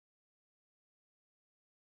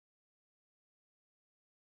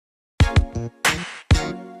I'm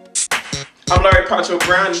Larry Poncho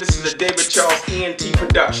Brown, and this is a David Charles ENT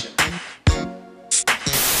production.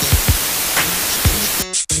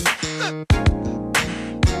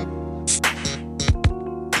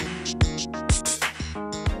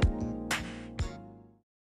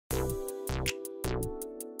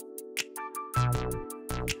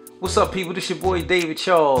 What's up, people? This your boy David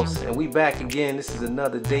Charles, and we back again. This is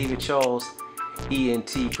another David Charles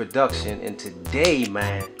ENT production, and today,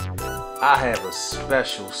 man, I have a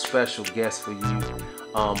special guest for you.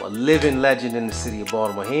 A living legend in the city of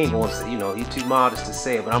Baltimore. He ain't gonna say, he's too modest to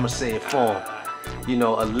say it, but I'm gonna say it for him.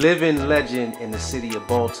 A living legend in the city of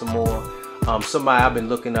Baltimore. Somebody I've been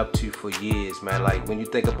looking up to for years, man. Like when you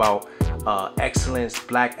think about excellence,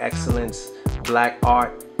 black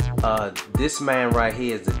art. This man right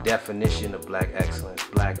here is the definition of black excellence,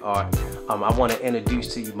 black art. I want to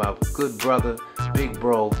introduce to you my good brother, big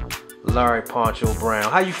bro, Larry Poncho Brown.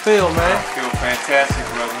 How you feel, man? I feel fantastic,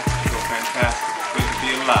 brother. I feel fantastic. Good to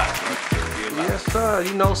be alive. Yes, sir.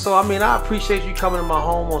 So I appreciate you coming to my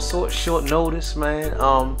home on short notice, man.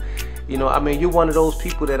 You're one of those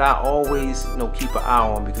people that I always, keep an eye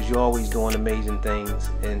on because you're always doing amazing things,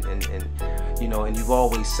 and you've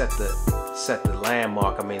always set the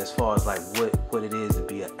landmark. As far as like what it is to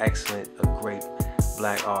be an excellent, a great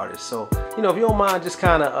black artist. So, if you don't mind just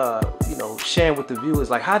kind of, sharing with the viewers,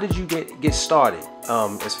 like how did you get started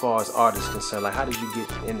as far as art is concerned? Like how did you get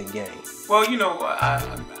in the game? Well,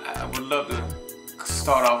 I would love to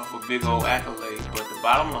start off with a big old accolade, but the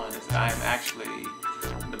bottom line is I am actually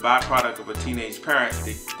the byproduct of a teenage parent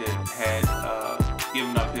that had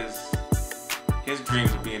given up his dream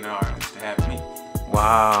of being an artist to have me.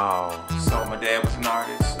 Wow. So my dad was an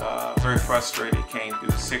artist, very frustrated, came through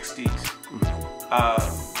the 60s.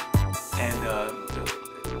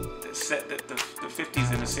 The 50s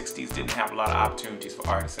and the 60s didn't have a lot of opportunities for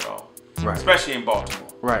artists at all. Right. Especially in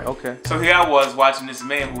Baltimore. Right, okay. So here I was watching this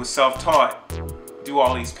man who was self-taught do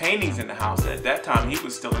all these paintings in the house. At that time, he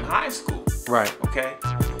was still in high school. Right. Okay.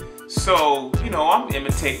 So, I'm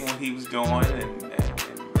imitating what he was doing, and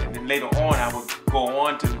then later on, I would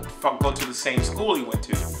go to the same school he went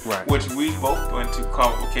to, right, which we both went to,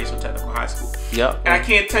 called Vocational Technical High School. Yep. And I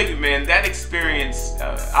can't tell you, man, that experience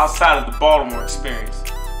outside of the Baltimore experience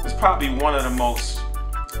was probably one of the most,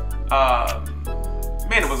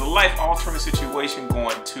 it was a life-altering situation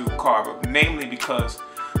going to Carver, namely because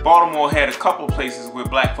Baltimore had a couple of places where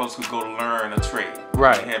black folks could go to learn a trade.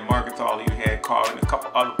 Right. You had Mercantile, you had Carver, and a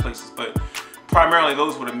couple other places, but primarily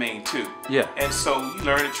those were the main two. Yeah. And so you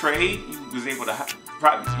learned a trade, you was able to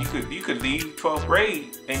you could leave 12th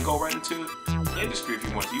grade and go right into industry if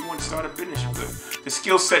you want to. You want to start a business, you could. The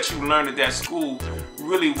skill set you learned at that school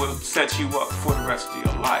really will set you up for the rest of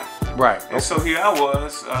your life. Right. And so here I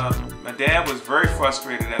was, my dad was very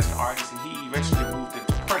frustrated as an artist, and he eventually moved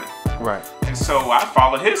into printing. Right. And so I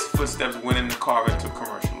followed his footsteps, went into Carver into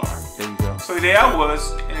commercial art. There you go. So there I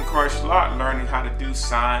was in commercial art, learning how to do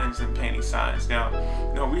signs and painting signs. Now,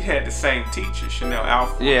 we had the same teacher, Chanel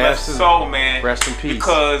Alford. Yeah, bless his soul, man. Rest in peace.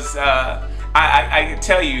 Because I can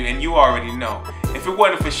tell you, and you already know, if it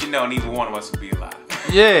wasn't for Chanel, neither one of us would be alive.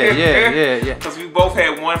 Yeah. Because we both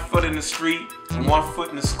had one foot in the street and one foot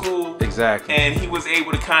in the school. Exactly. And he was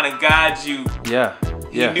able to kind of guide you. Yeah.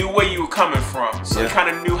 He knew where you were coming from, so he kind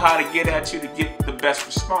of knew how to get at you to get the best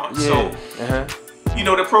response. Yeah. So,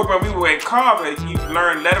 the program we were at Carver, you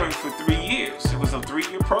learned lettering for 3 years. It was a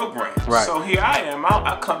 3-year program. Right. So here I am.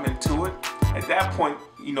 I come into it. At that point,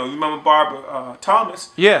 you remember Barbara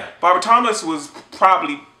Thomas? Yeah. Barbara Thomas was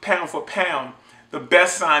probably pound for pound the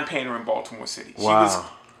best sign painter in Baltimore City. Wow.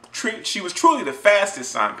 She was truly the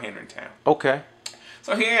fastest sign painter in town. Okay.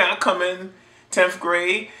 So here I come in 10th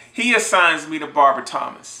grade. He assigns me to Barbara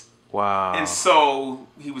Thomas. Wow. And so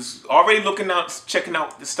he was already checking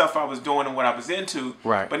out the stuff I was doing and what I was into.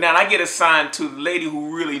 Right. But now I get assigned to the lady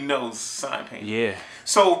who really knows sign painting. Yeah.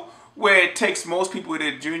 So where it takes most people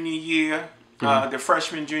their junior year, their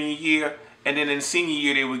freshman, junior year, and then in senior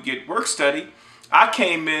year they would get work study. I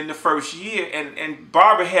came in the first year, and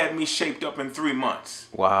Barbara had me shaped up in 3 months.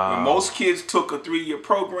 Wow. When most kids took a 3-year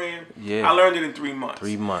program, yeah, I learned it in 3 months.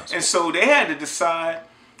 3 months. And so they had to decide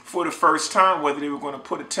for the first time whether they were going to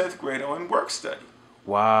put a 10th grader on work study.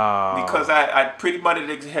 Wow. Because I pretty much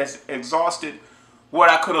has exhausted what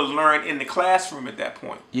I could have learned in the classroom at that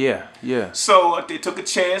point. Yeah, yeah. So they took a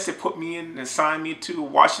chance, they put me in and assigned me to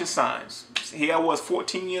washing signs. Here I was,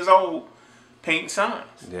 14 years old, painting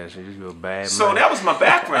signs. Yeah, so you were a bad man. So that was my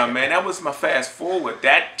background, man. That was my fast forward.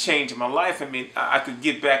 That changed my life. I could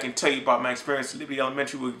get back and tell you about my experience at Liberty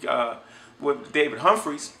Elementary with David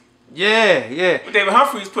Humphreys. Yeah, yeah. But David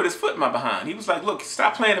Humphreys put his foot in my behind. He was like, look,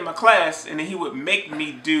 stop playing in my class. And then he would make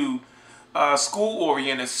me do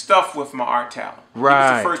school-oriented stuff with my art talent. Right.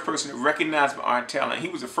 He was the first person to recognize my art talent. He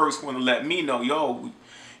was the first one to let me know, yo,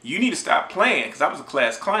 you need to stop playing, because I was a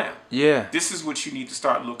class clown. Yeah. This is what you need to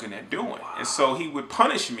start looking at doing. Wow. And so he would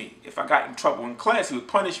punish me. If I got in trouble in class, he would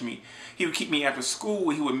punish me. He would keep me after school.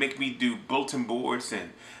 He would make me do bulletin boards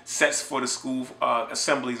and sets for the school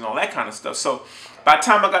assemblies and all that kind of stuff. So by the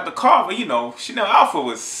time I got to Carver, you know, Chanel Alpha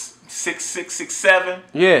was 6'6", 6'7".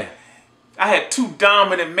 Yeah. I had 2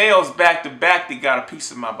 dominant males back to back that got a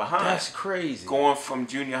piece of my behind. That's crazy. Going from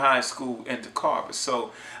junior high school into Carver.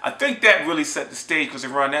 So I think that really set the stage, because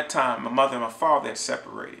around that time, my mother and my father had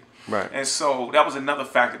separated. Right. And so that was another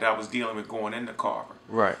factor that I was dealing with going into Carver.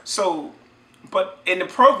 Right. So, but in the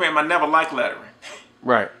program, I never liked lettering.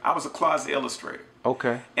 Right. I was a closet illustrator.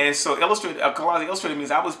 Okay. And so a closet illustrator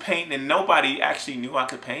means I was painting and nobody actually knew I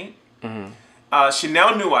could paint. Mm-hmm.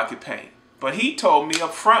 Chanel knew I could paint. But he told me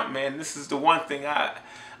up front, man, this is the one thing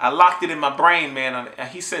I locked it in my brain, man.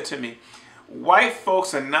 He said to me, white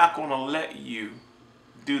folks are not going to let you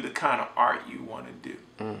do the kind of art you want to do.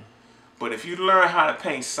 Mm. But if you learn how to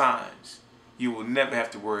paint signs, you will never have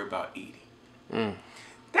to worry about eating. Mm.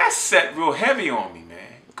 That set real heavy on me,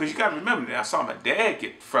 man. Because you got to remember that I saw my dad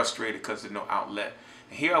get frustrated because there's no outlet.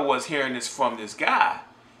 And here I was hearing this from this guy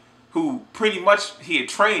who pretty much, he had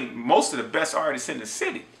trained most of the best artists in the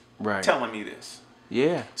city. Right. Telling me this.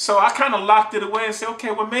 Yeah. So I kind of locked it away and said,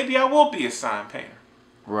 okay, well, maybe I will be a sign painter.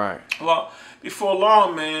 Right. Well, before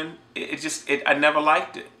long, man, I never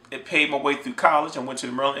liked it. It paid my way through college. I went to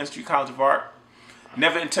the Maryland Institute College of Art.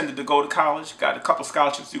 Never intended to go to college. Got a couple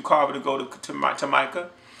scholarships through Carver to go to MICA.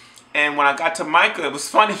 And when I got to MICA, it was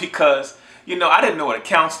funny because, you know, I didn't know what a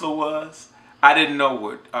counselor was. I didn't know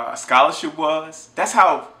what a scholarship was. That's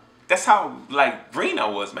how like green I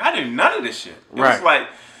was, man. I didn't know none of this shit. It was like,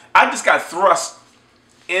 I just got thrust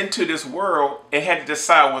into this world and had to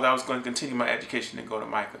decide whether I was going to continue my education and go to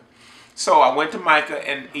MICA. So I went to MICA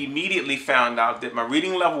and immediately found out that my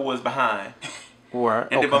reading level was behind. Right.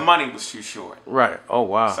 And that my money was too short. Right. Oh,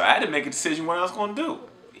 wow. So I had to make a decision what I was going to do.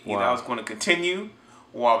 Either I was going to continue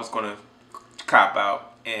or I was going to cop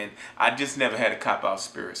out. And I just never had a cop out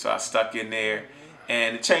spirit. So I stuck in there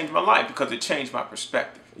and it changed my life because it changed my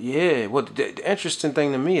perspective. Yeah. Well, the interesting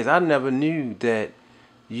thing to me is I never knew that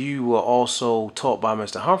you were also taught by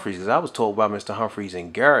Mr. Humphreys, because I was taught by Mr. Humphreys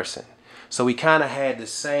in Garrison. So we kind of had the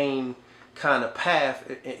same kind of path,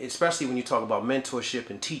 especially when you talk about mentorship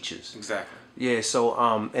and teachers. Exactly. Yeah,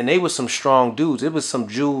 so, and they were some strong dudes. It was some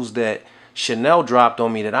jewels that Chanel dropped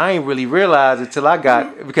on me that I ain't really realized until I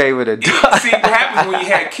became with a See, what happens when you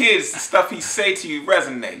had kids, the stuff he say to you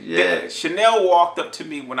resonate. Yeah. Chanel walked up to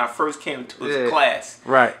me when I first came to his class.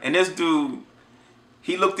 Right. And this dude,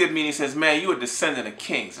 he looked at me and he says, man, you a descendant of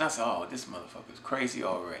kings. And I said, oh, this motherfucker's crazy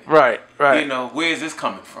already. Right, right. You know, where's this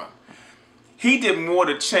coming from? He did more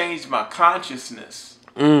to change my consciousness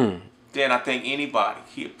than I think anybody.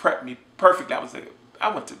 He had prepped me perfectly. I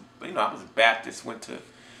was a Baptist, went to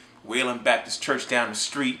Wayland Baptist Church down the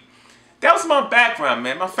street. That was my background,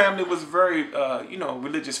 man. My family was a very,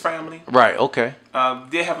 religious family. Right, okay.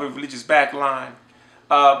 They have a religious backline.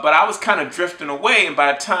 But I was kind of drifting away, and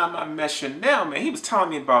by the time I met Chanel, man, he was telling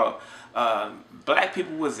me about black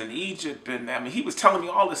people was in Egypt, and I mean, he was telling me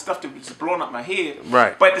all this stuff that was just blowing up my head.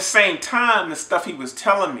 Right. But at the same time, the stuff he was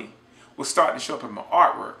telling me was starting to show up in my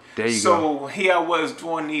artwork. There you go. So here I was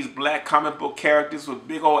drawing these black comic book characters with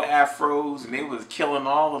big old afros, and they was killing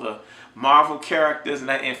all of the Marvel characters.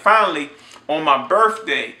 And finally, on my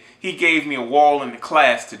birthday, he gave me a wall in the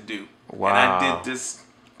class to do. Wow. And I did this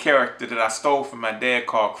character that I stole from my dad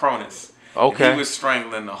called Cronus. Okay. And he was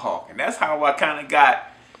strangling the hawk. And that's how I kind of got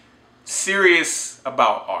serious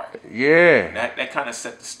about art. Yeah. And that kind of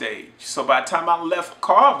set the stage. So by the time I left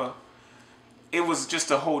Carver, it was just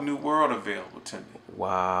a whole new world available to me.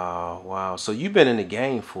 Wow, wow. So you've been in the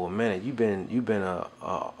game for a minute. You've been a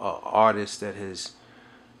artist that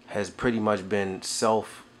has pretty much been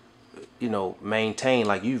maintained.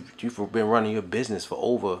 Like you've been running your business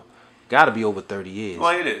for gotta be over 30 years.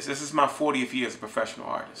 Well, it is. This is my 40th year as a professional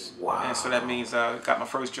artist. Wow. And so that means I got my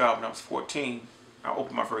first job when I was 14. I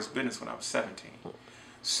opened my first business when I was 17.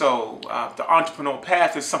 So the entrepreneurial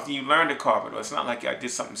path is something you learn at Carver. It's not like I did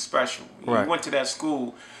something special. Right. You went to that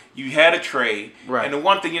school, you had a trade, right. And the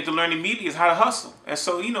one thing you have to learn immediately is how to hustle. And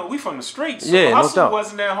so, we from the streets, so yeah, hustle no doubt.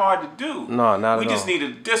 wasn't that hard to do. No, not at all. We just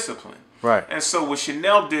needed discipline. Right. And so what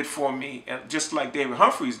Chanel did for me, and just like David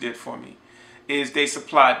Humphreys did for me, is they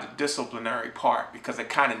supplied the disciplinary part because I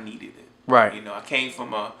kind of needed it. Right. I came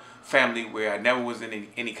from a family where I never was in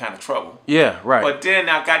any kind of trouble. Yeah, right. But then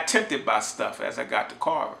I got tempted by stuff as I got to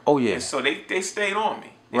Carver. Oh, yeah. And so they stayed on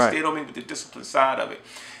me. They Right. stayed on me with the discipline side of it.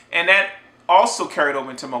 And that also carried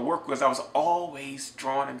over into my work because I was always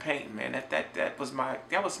drawing and painting, man. That was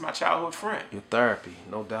my childhood friend. Your therapy,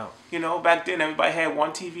 no doubt. You know, back then everybody had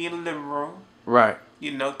one TV in the living room. Right.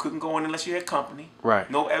 You know, couldn't go in unless you had company. Right.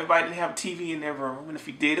 No, everybody didn't have a TV in their room, and if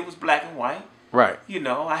you did, it was black and white. Right. You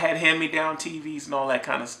know, I had hand-me-down TVs and all that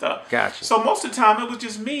kind of stuff. Gotcha. So most of the time, it was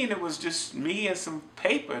just me, and it was just me and some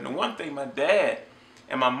paper. And the one thing my dad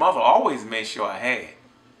and my mother always made sure I had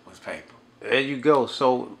was paper. There you go.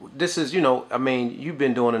 So this is, you know, I mean, you've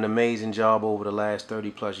been doing an amazing job over the last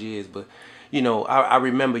 30 plus years, but, you know, I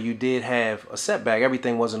remember you did have a setback.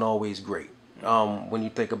 Everything wasn't always great. When you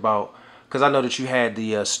think about, because I know that you had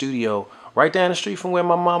the studio right down the street from where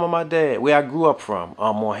my mom and my dad, where I grew up from,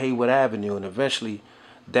 on Haywood Avenue, and eventually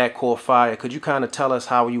that caught fire. Could you kind of tell us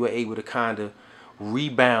how you were able to kind of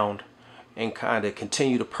rebound and kind of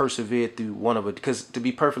continue to persevere through one of it? Because to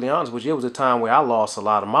be perfectly honest with you, it was a time where I lost a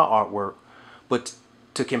lot of my artwork. But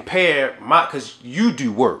to compare because you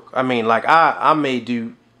do work. I mean, like I may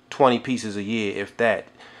do 20 pieces a year, if that.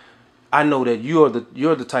 I know that you're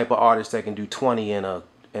the type of artist that can do 20 in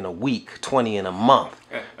a week, 20 in a month.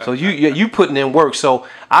 So you putting in work. So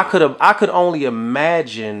I could only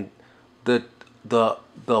imagine the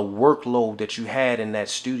workload that you had in that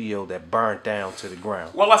studio that burned down to the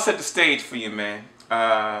ground. Well, I set the stage for you, man.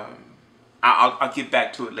 I'll get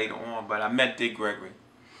back to it later on, but I met Dick Gregory.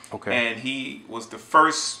 Okay. And he was the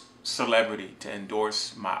first celebrity to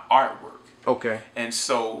endorse my artwork. Okay. And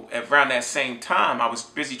so around that same time, I was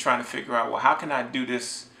busy trying to figure out, well, how can I do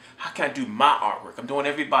this? How can I do my artwork? I'm doing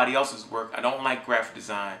everybody else's work. I don't like graphic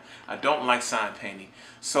design. I don't like sign painting.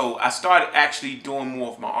 So I started actually doing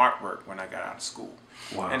more of my artwork when I got out of school.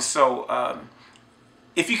 Wow. And so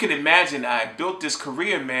if you can imagine, I built this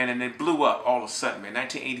career, man, and it blew up all of a sudden, man.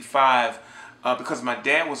 1985, because my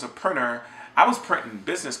dad was a printer. I was printing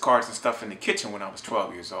business cards and stuff in the kitchen when I was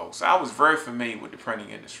 12 years old. So I was very familiar with the printing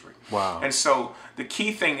industry. Wow. And so the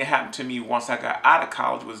key thing that happened to me once I got out of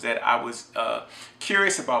college was that I was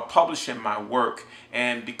curious about publishing my work.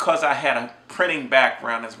 And because I had a printing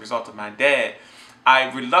background as a result of my dad,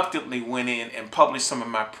 I reluctantly went in and published some of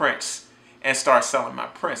my prints and started selling my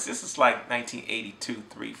prints. This is like 1982,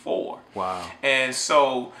 3, 4. Wow. And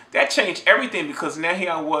so that changed everything because now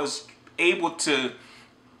here I was able to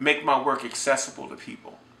make my work accessible to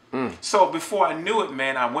people. So before I knew it,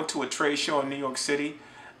 man, I went to a trade show in New York City,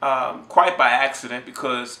 quite by accident,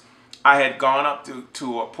 because I had gone up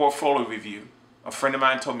to a portfolio review. A friend of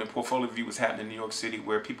mine told me a portfolio review was happening in New York City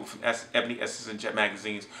where people from Ebony, Essence, and Jet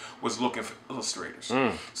magazines was looking for illustrators.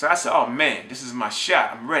 So I said, oh man, this is my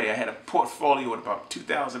shot. I'm ready. I had a portfolio with about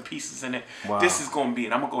 2,000 pieces in it. Wow. This is going to be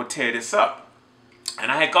it. I'm going to go tear this up.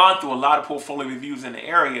 And I had gone through a lot of portfolio reviews in the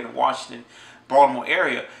area, in Washington, Baltimore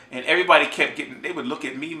area, and everybody kept they would look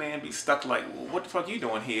at me, man, be stuck like, well, what the fuck are you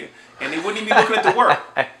doing here? And they wouldn't even be looking at the work.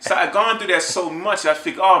 So I'd gone through that so much, I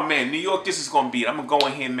figured, oh man, New York, this is going to be it. I'm going to go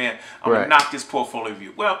in here, man. I'm going to knock this portfolio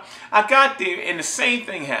review. Well, I got there, and the same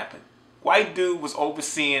thing happened. White dude was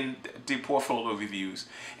overseeing the portfolio reviews,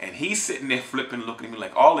 and he's sitting there flipping, looking at me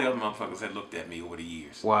like all the other motherfuckers had looked at me over the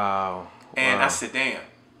years. Wow. And I said, damn,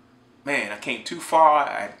 man, I came too far.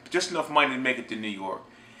 I had just enough money to make it to New York.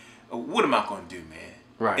 What am I going to do, man?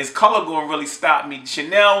 Right. Is color going to really stop me?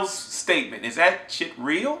 Chanel's statement, is that shit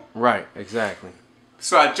real? Right, exactly.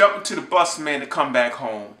 So I jumped into the bus, man, to come back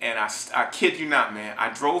home. And I kid you not, man,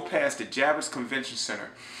 I drove past the Javits Convention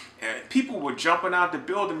Center. And people were jumping out the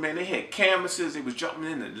building, man. They had canvases. They was jumping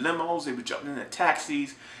in the limos. They were jumping in the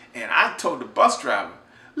taxis. And I told the bus driver,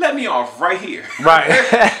 let me off right here. Right.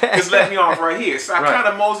 Just let me off right here. So I right. kind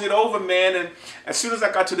of moseyed over, man. And as soon as I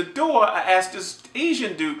got to the door, I asked this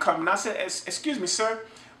Asian dude coming. I said, excuse me, sir,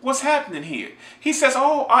 what's happening here? He says,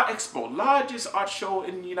 oh, Art Expo, largest art show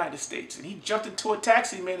in the United States. And he jumped into a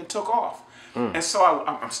taxi, man, and took off. And so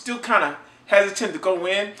I'm still kind of hesitant to go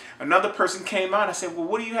in. Another person came out. I said, well,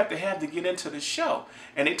 what do you have to get into the show?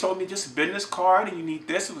 And they told me just a business card and you need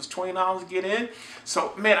this. It was $20 to get in.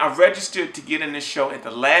 So, man, I registered to get in this show at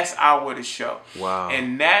the last hour of the show. Wow.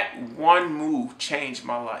 And that one move changed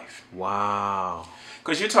my life. Wow.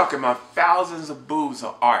 Because you're talking about thousands of booths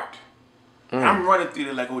of art. I'm running through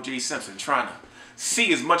there like O.J. Simpson trying to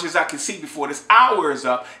see as much as I can see before this hour is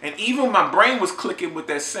up. And even my brain was clicking with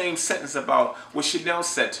that same sentence about what Chanel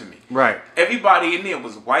said to me. Right. Everybody in there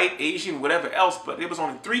was white, Asian, whatever else, but there was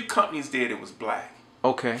only 3 companies there that was black.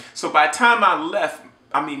 Okay. So by the time I left,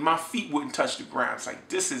 I mean, my feet wouldn't touch the ground. It's like,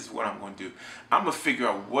 this is what I'm going to do. I'm going to figure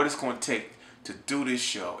out what it's going to take to do this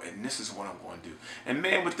show, and this is what I'm going to do. And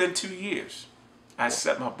man, within 2 years, I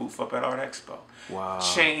set my booth up at Art Expo. Wow.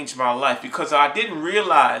 Changed my life because I didn't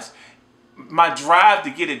realize my drive to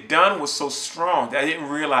get it done was so strong that I didn't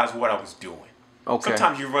realize what I was doing. Okay.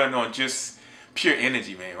 Sometimes you run on just pure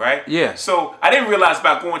energy, man, right? Yeah. So I didn't realize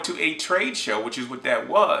about going to a trade show, which is what that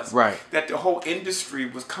was, right, that the whole industry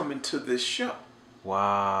was coming to this show.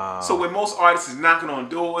 Wow. So when most artists is knocking on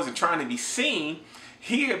doors and trying to be seen,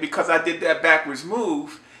 here, because I did that backwards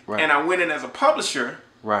move, right, and I went in as a publisher,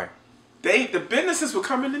 right, the businesses were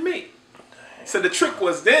coming to me. So the trick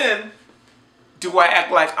was then, do I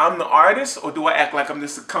act like I'm the artist or do I act like I'm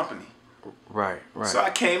just a company? Right, right. So I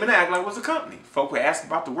came and acted like I was a company. Folk were asking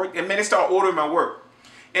about the work, and man, they started ordering my work.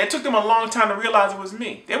 And it took them a long time to realize it was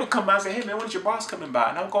me. They would come by and say, hey man, when's your boss coming by?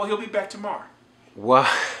 And I would go, he'll be back tomorrow.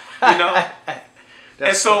 Wow. You know?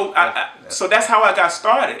 And so, so that's how I got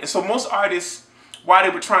started. And so most artists, while they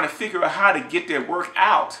were trying to figure out how to get their work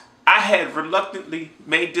out, I had reluctantly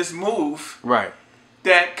made this move. Right.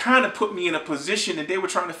 That kind of put me in a position that they were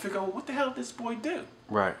trying to figure out, well, what the hell did this boy do?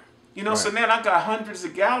 Right. You know, right. So now I got hundreds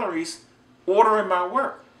of galleries ordering my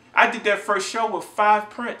work. I did that first show with 5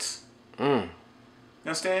 prints. You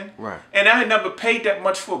understand? Right. And I had never paid that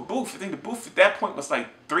much for a booth. I think the booth at that point was like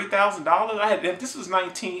 $3,000. This was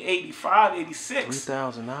 1985, 86.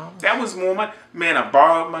 $3,000? That was more money. Man, I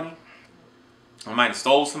borrowed money. I might have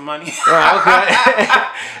stole some money. Right, okay.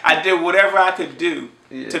 I did whatever I could do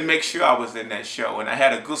to make sure I was in that show. And I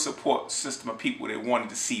had a good support system of people that wanted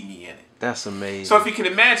to see me in it. That's amazing. So if you can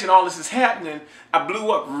imagine all this is happening, I blew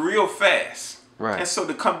up real fast. Right. And so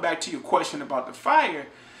to come back to your question about the fire,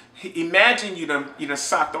 imagine you done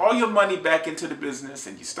socked all your money back into the business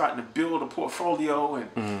and you're starting to build a portfolio.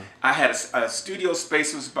 And I had a studio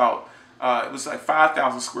space. It was about, it was like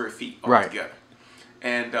 5,000 square feet altogether. Right.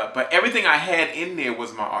 And but everything I had in there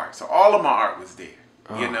was my art. So all of my art was there,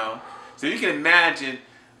 you know. So you can imagine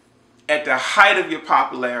at the height of your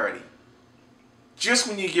popularity, just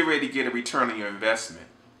when you get ready to get a return on your investment,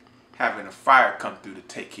 having a fire come through to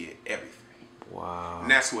take care of everything. Wow. And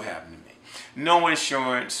that's what happened to me. No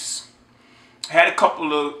insurance. Had a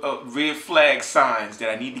couple of red flag signs that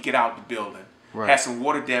I need to get out of the building. Right. Had some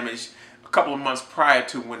water damage a couple of months prior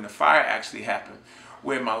to when the fire actually happened,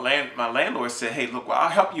 where my landlord said, hey, look, well, I'll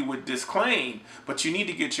help you with this claim, but you need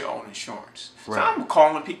to get your own insurance. Right. So I'm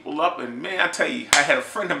calling people up, and man, I tell you, I had a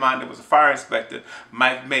friend of mine that was a fire inspector,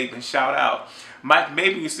 Mike Maben, shout out. Mike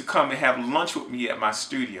Maben used to come and have lunch with me at my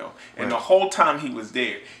studio, and the whole time he was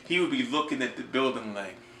there, he would be looking at the building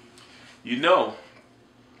like, you know,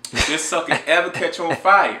 if this sucker ever catch on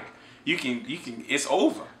fire, you can, it's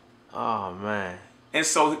over. Oh, man. And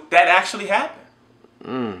so that actually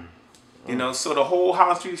happened. You know, so the whole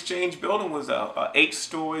Holland Street Exchange building was a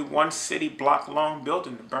 8-story, 1-city block long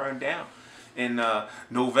building that burned down in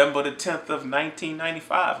November the 10th of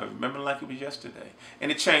 1995. I remember like it was yesterday.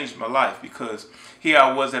 And it changed my life because here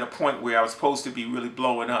I was at a point where I was supposed to be really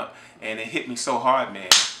blowing up, and it hit me so hard, man,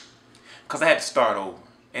 because I had to start over.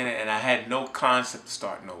 And I had no concept of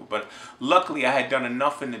starting over. But luckily I had done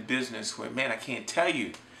enough in the business where, man, I can't tell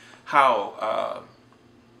you how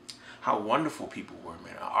wonderful people were,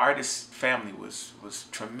 man. Our artist family was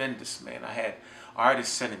tremendous, man. I had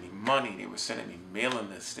artists sending me money. They were sending me mailing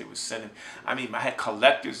lists. They were sending, I mean, I had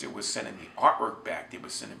collectors that were sending me artwork back. They were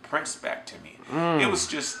sending prints back to me. It was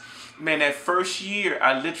just, man, that first year,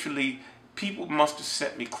 I literally, people must have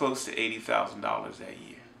sent me close to $80,000 that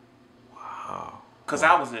year. Wow. Because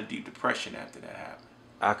I was in a deep depression after that happened.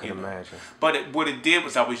 I can imagine. But what it did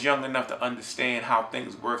was I was young enough to understand how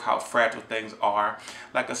things work, how fragile things are.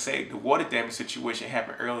 Like I say, the water damage situation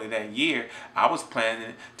happened earlier that year. I was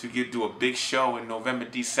planning to do a big show in November,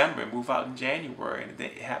 December, and move out in January, and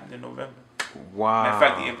it happened in November. Wow. Matter of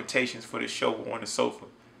fact, the invitations for the show were on the sofa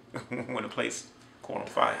when the place caught on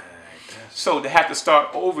fire. So to have to start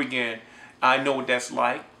over again, I know what that's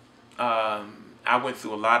like. I went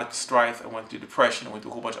through a lot of strife. I went through depression. I went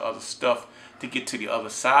through a whole bunch of other stuff to get to the other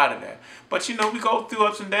side of that. But you know, we go through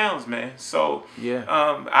ups and downs, man. So yeah,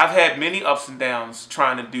 I've had many ups and downs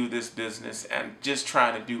trying to do this business and just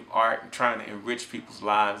trying to do art and trying to enrich people's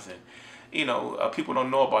lives. And you know, people don't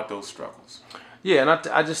know about those struggles. Yeah, and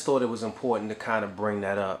I just thought it was important to kind of bring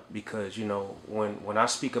that up because, you know, when I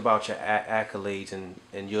speak about your accolades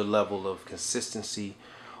and your level of consistency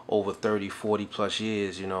over 30, 40 plus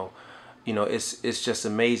years, you know, it's just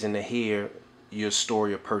amazing to hear your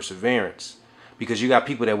story of perseverance. Because you got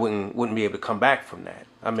people that wouldn't be able to come back from that.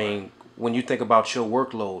 I mean, when you think about your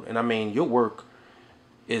workload, and I mean, your work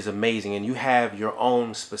is amazing, and you have your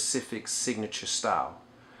own specific signature style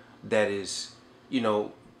that is, you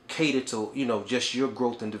know, cater to, you know, just your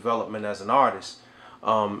growth and development as an artist.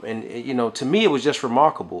 And you know, to me, it was just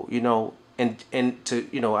remarkable, you know, and to,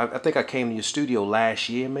 you know, I think I came to your studio last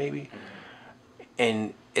year maybe,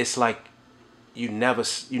 and it's like you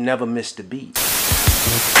never missed a beat.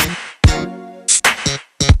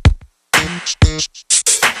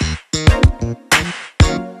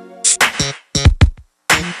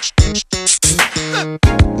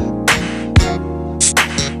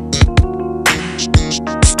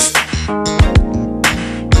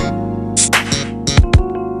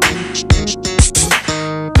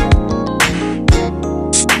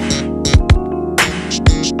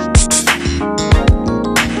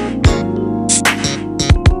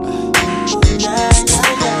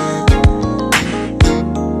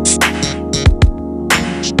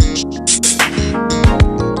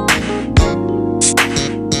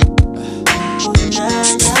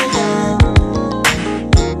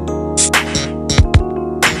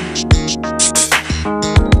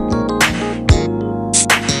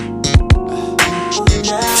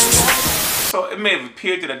 So it may have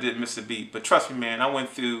appeared that I did miss a beat, but trust me, man, I went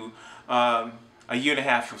through a year and a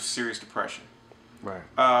half of serious depression. Right.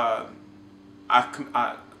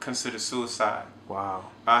 I considered suicide. Wow.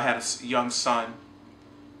 I had a young son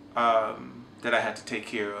that I had to take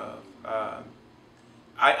care of.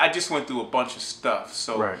 I just went through a bunch of stuff.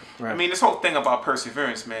 So, right. I mean, this whole thing about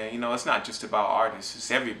perseverance, man, you know, it's not just about artists,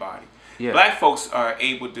 it's everybody. Yeah. Black folks are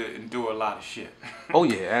able to endure a lot of shit. Oh,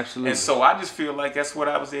 yeah, absolutely. And so I just feel like that's what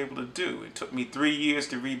I was able to do. It took me 3 years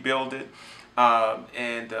to rebuild it.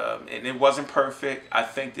 And it wasn't perfect. I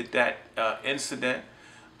think that incident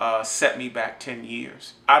set me back 10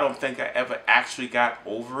 years. I don't think I ever actually got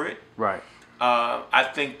over it. Right. I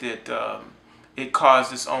think that it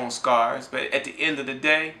caused its own scars. But at the end of the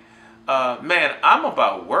day, man, I'm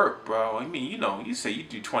about work, bro. I mean, you know, you say you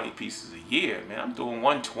do 20 pieces a year, man. I'm doing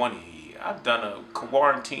 120 a year. I've done a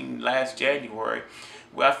quarantine last January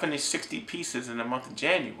where I finished 60 pieces in the month of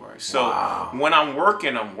January. So wow. When I'm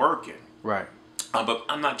working, I'm working. Right. But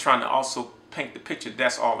I'm not trying to also paint the picture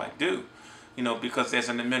that's all I do. You know, because there's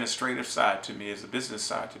an administrative side to me, there's a business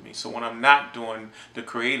side to me. So when I'm not doing the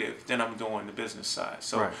creative, then I'm doing the business side.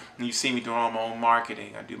 So right. When you see me doing all my own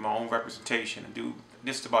marketing, I do my own representation, I do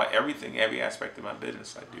just about everything, every aspect of my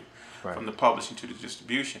business I do. Right. From the publishing to the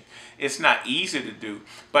distribution. It's not easy to do,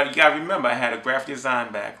 but you gotta remember I had a graphic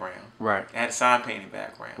design background. Right. I had a sign painting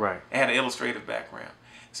background. Right. I had an illustrative background.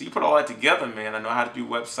 So you put all that together, man. I know how to do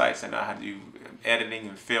websites. I know how to do editing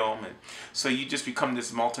and film, and so you just become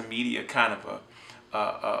this multimedia kind of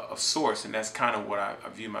a source, and that's kind of what I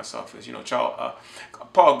view myself as. You know,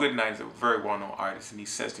 Paul Goodnight is a very well-known artist, and he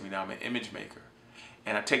says to me now, I'm an image maker.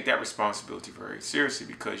 And I take that responsibility very seriously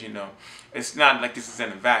because, you know, it's not like this is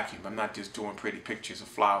in a vacuum. I'm not just doing pretty pictures of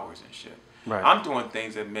flowers and shit. Right. I'm doing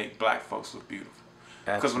things that make black folks look beautiful.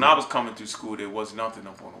 Because when I was coming through school, there was nothing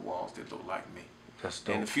up on the walls that looked like me. That's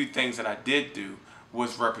dope. And the few things that I did do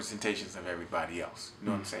was representations of everybody else. You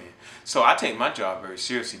know what I'm saying? So I take my job very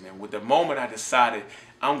seriously, man. With the moment I decided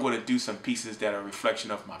I'm going to do some pieces that are a reflection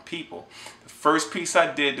of my people, the first piece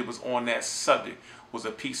I did that was on that subject was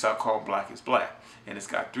a piece I called Black is Black. And it's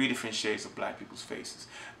got 3 different shades of black people's faces.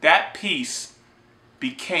 That piece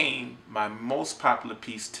became my most popular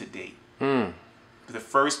piece to date. The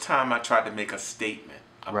first time I tried to make a statement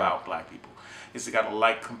about black people. It's got a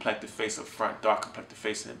light complected face up front, dark complected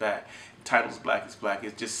face in the back. The title's Black is Black.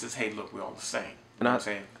 It just says, hey, look, we're all the same. You know what I'm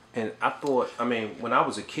saying? And I thought, I mean, when I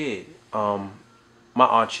was a kid, my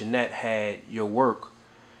Aunt Jeanette had your work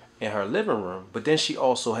in her living room, but then she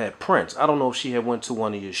also had prints. I don't know if she had went to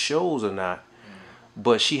one of your shows or not,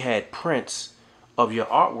 but she had prints of your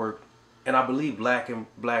artwork, and I believe Black and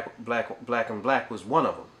Black was one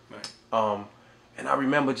of them. Right. And I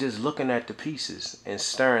remember just looking at the pieces and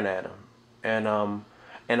staring at them,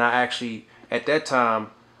 and I actually at that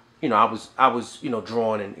time, you know, I was you know,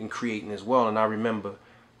 drawing and creating as well, and I remember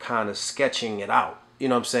kind of sketching it out, you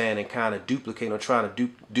know what I'm saying, and kind of duplicating or trying to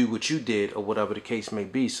do what you did or whatever the case may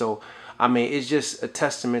be. So I mean, it's just a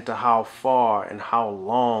testament to how far and how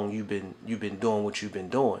long you've been doing what you've been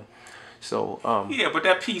doing. So yeah, but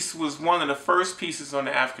that piece was one of the first pieces on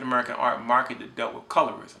the African American art market that dealt with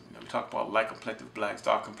colorism. You know, we talk about light complected blacks,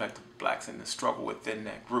 dark complected blacks, and the struggle within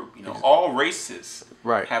that group. You know, all races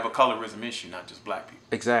have a colorism issue, not just black people.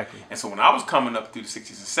 Exactly. And so when I was coming up through the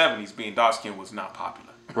 60s and 70s, being dark skinned was not popular.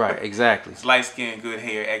 Right, exactly. It's light skin, good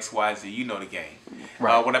hair, X, Y, Z. You know the game.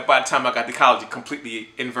 Right. By the time I got to college, it completely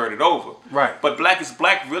inverted over. Right. But Black is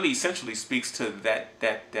Black really essentially speaks to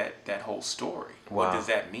that whole story. Wow. What does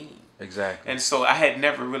that mean? Exactly. And so I had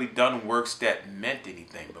never really done works that meant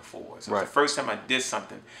anything before. So it was Right. the first time I did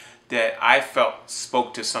something that I felt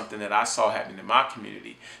spoke to something that I saw happening in my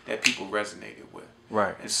community that people resonated with.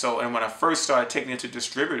 Right. And when I first started taking it to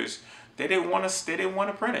distributors, they didn't want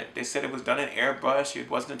to print it. They said it was done in airbrush. It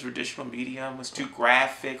wasn't a traditional medium. It was too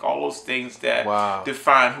graphic. All those things that Wow.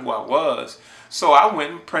 define who I was. So I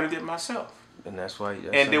went and printed it myself. And that's why.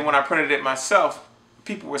 And then when I printed it myself,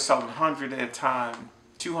 people were selling 100 at a time,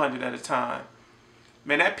 200 at a time.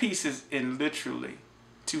 Man, that piece is in literally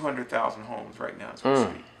 200,000 homes right now as we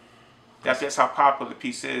speak. That's how popular the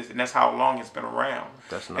piece is, and that's how long it's been around.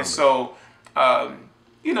 That's numbers. And so,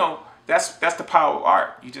 you know, that's the power of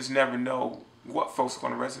art. You just never know what folks are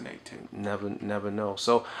going to resonate to. Never know.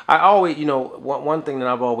 So I always, you know, one thing that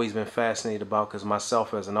I've always been fascinated about, because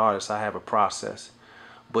myself as an artist, I have a process,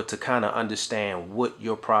 but to kind of understand what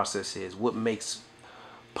your process is, what makes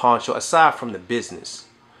Poncho, aside from the business,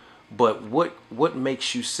 but what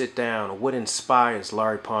makes you sit down, or what inspires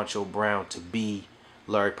Larry Poncho Brown to be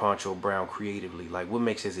Larry Poncho Brown creatively? Like, what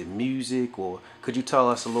makes, is it music, or could you tell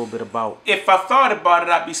us a little bit about? If I thought about it,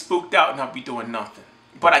 I'd be spooked out and I'd be doing nothing.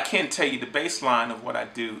 But I can tell you the baseline of what I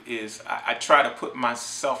do is I try to put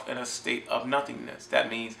myself in a state of nothingness. That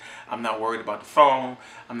means I'm not worried about the phone.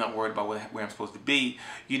 I'm not worried about where I'm supposed to be.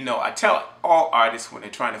 You know, I tell all artists when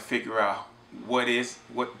they're trying to figure out what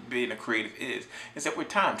being a creative is that we're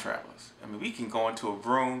time travelers. I mean, we can go into a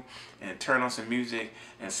room and turn on some music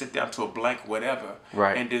and sit down to a blank whatever.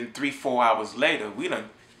 Right. And then 3-4 hours later, we done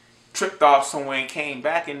tripped off somewhere and came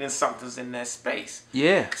back, and then something's in that space.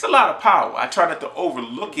 Yeah. It's a lot of power. I try not to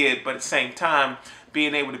overlook it, but at the same time,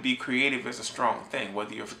 being able to be creative is a strong thing.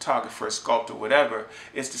 Whether you're a photographer, a sculptor, whatever,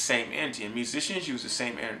 it's the same energy. And musicians use the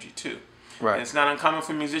same energy too. Right. And it's not uncommon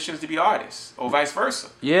for musicians to be artists, or vice versa.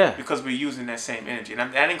 Yeah. Because we're using that same energy.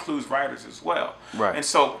 And that includes writers as well. Right. And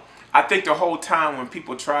so I think the whole time when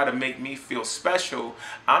people try to make me feel special,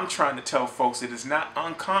 I'm trying to tell folks that it's not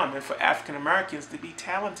uncommon for African Americans to be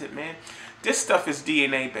talented, man. This stuff is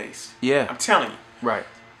DNA based. Yeah. I'm telling you. Right.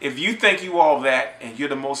 If you think you all that and you're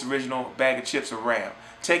the most original bag of chips around,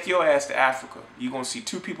 take your ass to Africa. You're going to see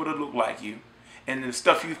two people that look like you. And the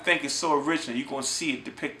stuff you think is so original, you're going to see it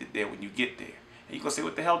depicted there when you get there. And you're going to say,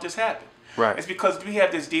 what the hell just happened? Right. It's because we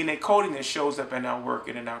have this DNA coding that shows up in our work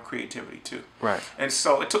and in our creativity too. Right. And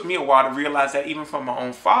so it took me a while to realize that, even from my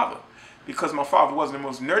own father, because my father wasn't the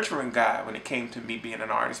most nurturing guy when it came to me being an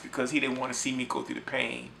artist, because he didn't want to see me go through the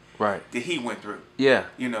pain Right. that he went through. Yeah.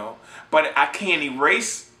 You know, but I can't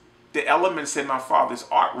erase the elements in my father's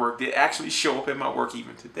artwork that actually show up in my work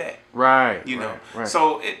even today. Right. You know, right.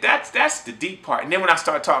 so that's the deep part. And then when we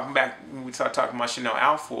start talking about Chanel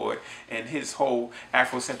Alford and his whole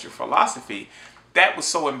Afrocentric philosophy, that was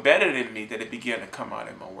so embedded in me that it began to come out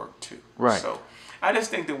in my work too. Right. So I just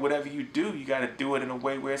think that whatever you do, you got to do it in a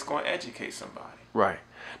way where it's going to educate somebody. Right.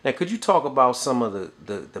 Now, could you talk about some of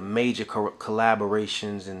the major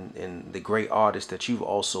collaborations and the great artists that you've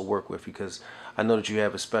also worked with? Because I know that you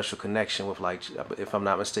have a special connection with, like, if I'm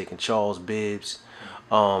not mistaken, Charles Bibbs.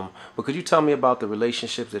 But could you tell me about the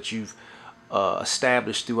relationships that you've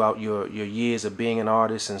established throughout your years of being an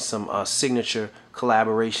artist, and some signature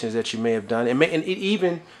collaborations that you may have done? And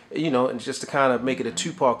even, you know, and just to kind of make it a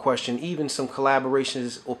two-part question, even some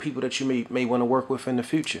collaborations or people that you may want to work with in the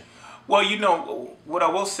future. Well, you know, what I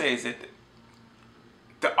will say is that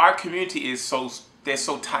the art community is so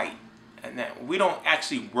tight, and that we don't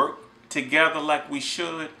actually work together like we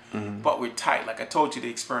should, but we're tight. Like I told you, the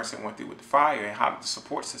experience I went through with the fire and how the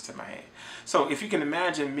support system I had. So if you can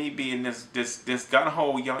imagine me being this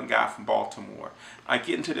gun-ho young guy from Baltimore, I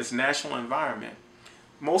get into this national environment.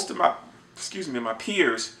 Most of my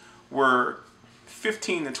peers were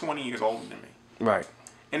 15 to 20 years older than me. Right.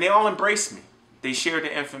 And they all embraced me. They shared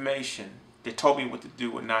the information. They told me what to do,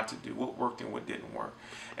 what not to do, what worked and what didn't work.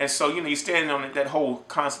 And so, you know, you're standing on that whole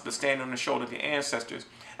concept of standing on the shoulder of your ancestors.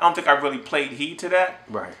 I don't think I really played heed to that.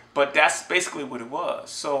 Right. But that's basically what it was.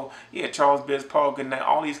 So, yeah, Charles Bibbs, Paul Goodnight,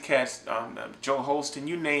 all these cats, Joe Holston,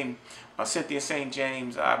 you name, Cynthia St.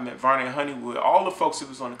 James, I met Varney Honeywood, all the folks that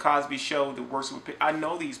was on the Cosby Show that works with, I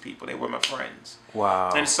know these people. They were my friends. Wow.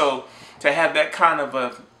 And so to have that kind of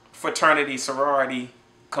a fraternity, sorority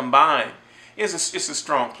combined, it's a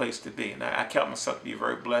strong place to be. And I count myself to be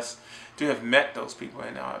very blessed to have met those people.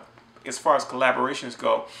 And as far as collaborations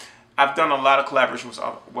go, I've done a lot of collaborations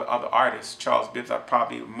with other artists. Charles Bibbs, I'm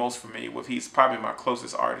probably most familiar with. He's probably my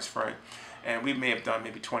closest artist friend. and we may have done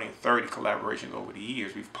maybe 20 or 30 collaborations over the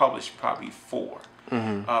years. We've published probably 4.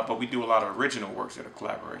 But we do a lot of original works that are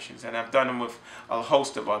collaborations, and I've done them with a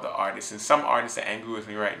host of other artists. And some artists are angry with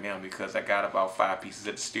me right now because I got about 5 pieces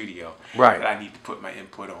at the studio that I need to put my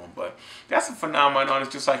input on. But that's a phenomenon.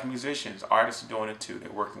 It's just like musicians. Artists are doing it too.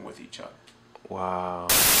 They're working with each other. Wow.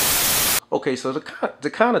 Okay, so to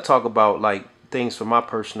kind of talk about like things from my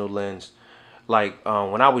personal lens, like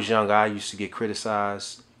when I was younger, I used to get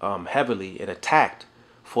criticized heavily and attacked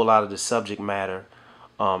for a lot of the subject matter.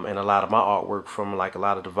 And a lot of my artwork from like a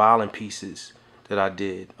lot of the violent pieces that I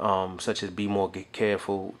did, such as Be More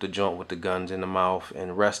Careful, The Joint with the Guns in the Mouth,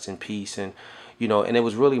 and Rest in Peace. And, you know, and it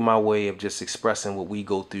was really my way of just expressing what we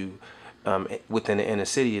go through within the inner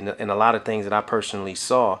city, and a lot of things that I personally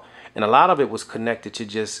saw. And a lot of it was connected to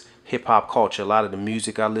just hip hop culture. A lot of the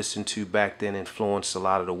music I listened to back then influenced a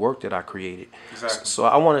lot of the work that I created. Exactly. So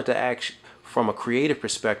I wanted to ask, from a creative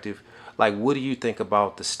perspective, like, what do you think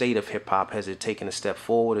about the state of hip hop? Has it taken a step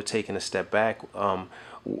forward or taken a step back? The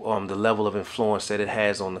level of influence that it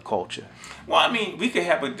has on the culture. Well, I mean, we could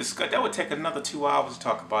have a discussion. That would take another 2 hours to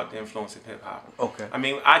talk about the influence of hip hop. Okay. I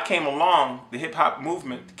mean, I came along. The hip hop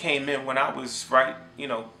movement came in when I was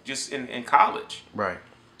just in college. Right.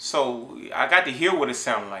 So I got to hear what it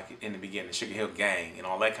sounded like in the beginning, Sugar Hill Gang and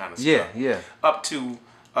all that kind of stuff. Yeah, yeah. Up to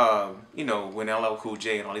when LL Cool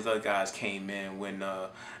J and all these other guys came in, when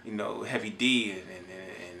Heavy D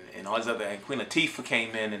and all these other, and Queen Latifah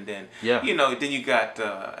came in, and then then you got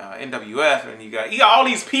NWF, and you got all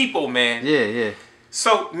these people, man. Yeah, yeah.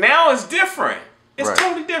 So now it's different. It's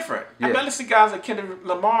totally different. Yeah. I listen to guys like Kendrick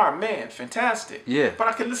Lamar, man, fantastic. Yeah. But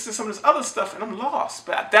I can listen to some of this other stuff and I'm lost.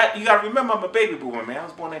 But that, you got to remember, I'm a baby boomer, man. I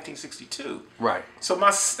was born in 1962. Right. So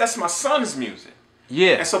that's my son's music.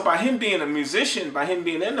 Yeah. And so by him being a musician, by him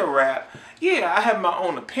being into rap, yeah, I have my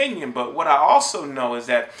own opinion. But what I also know is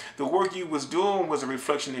that the work you was doing was a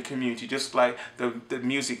reflection of the community, just like the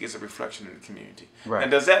music is a reflection of the community. Right. And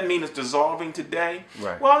does that mean it's dissolving today?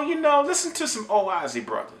 Right. Well, listen to some old Ozzy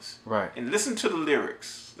Brothers. Right. And listen to the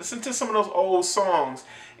lyrics. Listen to some of those old songs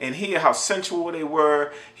and hear how sensual they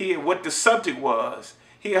were, hear what the subject was,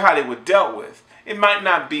 hear how they were dealt with. It might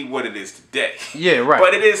not be what it is today. Yeah, right.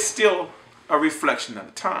 But it is still a reflection of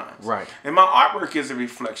the times. Right. And my artwork is a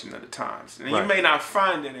reflection of the times. And Right. you may not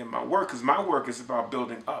find it in my work, because my work is about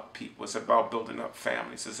building up people. It's about building up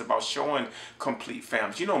families. It's about showing complete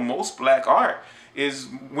families. Most black art is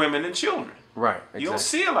women and children. Right. Exactly. You don't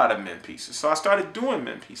see a lot of men pieces. So I started doing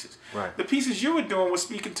men pieces. Right. The pieces you were doing was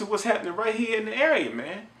speaking to what's happening right here in the area,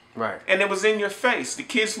 man. Right. And it was in your face. The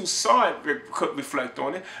kids who saw it could reflect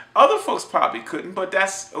on it. Other folks probably couldn't, but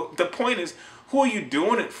that's the point is, who are you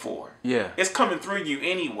doing it for? Yeah. It's coming through you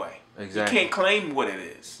anyway. Exactly. You can't claim what it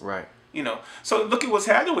is. Right. So look at what's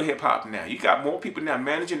happening with hip hop now. You got more people now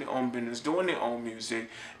managing their own business, doing their own music.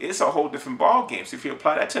 It's a whole different ball game. So if you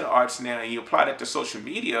apply that to the arts now, and you apply that to social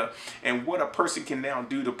media, and what a person can now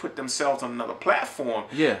do to put themselves on another platform,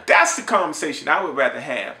 Yeah. that's the conversation I would rather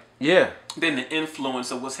have. Yeah. Than the influence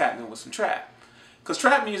of what's happening with some trap. Because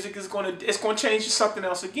trap music is gonna change to something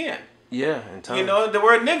else again. Yeah. In time. The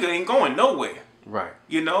word nigga ain't going nowhere. Right.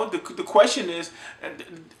 The question is,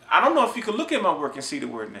 I don't know if you could look at my work and see the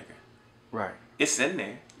word nigga. Right. It's in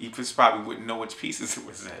there. You just probably wouldn't know which pieces it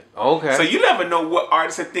was in. Okay. So you never know what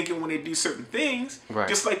artists are thinking when they do certain things. Right.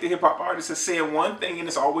 Just like the hip hop artists are saying one thing and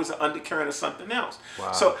it's always an undercurrent of something else.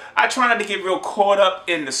 Wow. So I try not to get real caught up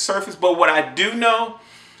in the surface, but what I do know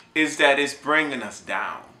is that it's bringing us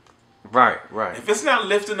down. Right. Right. If it's not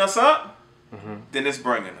lifting us up, then it's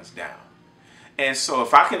bringing us down. And so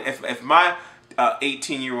if my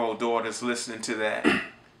 18-year-old daughter's listening to that,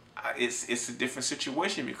 it's a different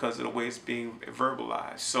situation because of the way it's being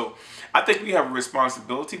verbalized. So I think we have a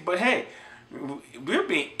responsibility, but hey, we're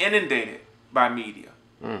being inundated by media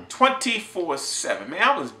 24/7. Man,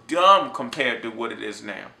 I was dumb compared to what it is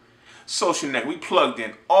now. Social network, we plugged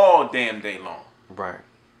in all damn day long. Right.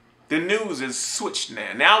 The news is switched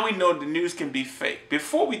now. Now we know the news can be fake.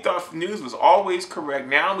 Before we thought news was always correct.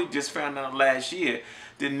 Now we just found out last year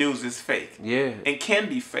the news is fake. Yeah. And can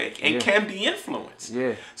be fake and can be influenced.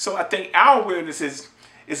 Yeah. So I think our awareness is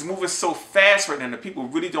moving so fast right now that people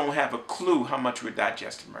really don't have a clue how much we're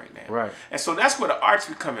digesting right now. Right. And so that's where the arts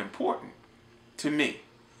become important to me.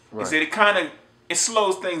 Right. Is that it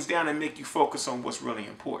slows things down and make you focus on what's really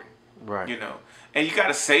important. Right. And you got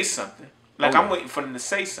to say something. Like I'm waiting for them to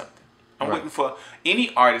say something. I'm waiting for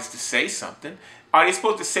any artist to say something. Are they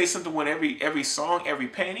supposed to say something with every song, every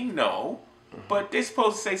painting? No. But they're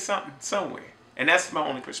supposed to say something somewhere. And that's my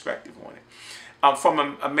only perspective on it.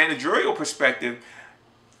 From a managerial perspective,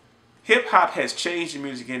 Hip hop has changed the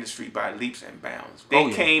music industry by leaps and bounds.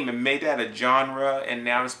 They came and made that a genre, and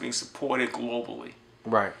now it's being supported globally.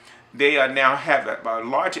 Right. They are now have a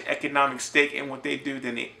larger economic stake in what they do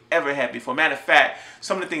than they ever had before. Matter of fact,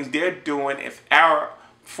 some of the things they're doing, if our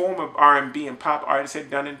former R&B and pop artists had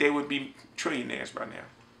done it, they would be trillionaires by now.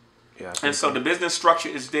 Yeah, and so the business structure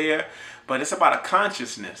is there, but it's about a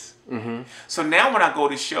consciousness. So now when I go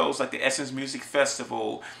to shows like the Essence Music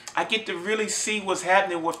Festival, I get to really see what's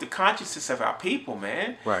happening with the consciousness of our people,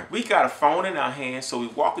 man. Right. We got a phone in our hands, so we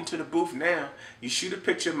walk into the booth now. You shoot a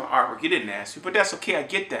picture of my artwork. You didn't ask me, but that's okay. I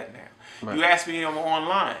get that now. Right. You ask me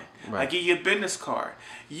online. Right. I give you a business card.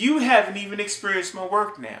 You haven't even experienced my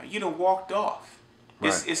work now. You done walked off.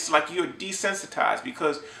 Right. It's like you're desensitized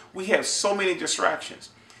because we have so many distractions.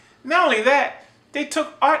 Not only that, they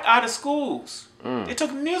took art out of schools. They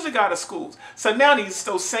took music out of schools. So now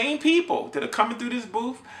those same people that are coming through this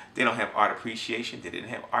booth, they don't have art appreciation. They didn't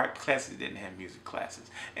have art classes. They didn't have music classes.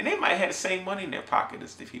 And they might have the same money in their pocket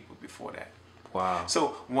as the people before that. Wow.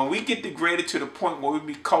 So when we get degraded to the point where we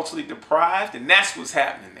be culturally deprived, and that's what's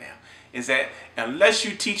happening now, is that unless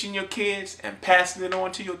you're teaching your kids and passing it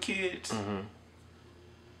on to your kids,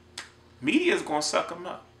 media is going to suck them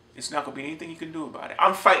up. It's not going to be anything you can do about it.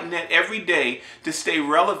 I'm fighting that every day to stay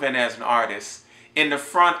relevant as an artist in the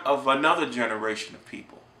front of another generation of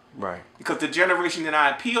people. Right. Because the generation that I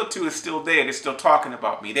appeal to is still there. They're still talking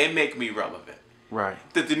about me. They make me relevant. Right.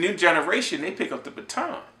 The new generation, they pick up the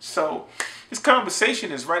baton. So this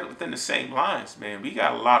conversation is right within the same lines, man. We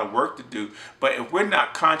got a lot of work to do. But if we're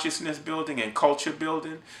not consciousness building and culture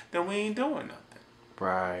building, then we ain't doing nothing.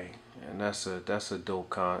 Right. And that's a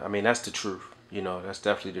dope I mean, that's the truth. You know, that's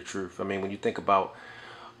definitely the truth. I mean, when you think about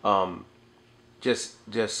just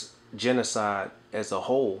genocide as a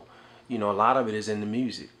whole, you know, a lot of it is in the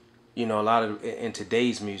music. You know, a lot of in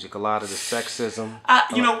today's music, a lot of the sexism.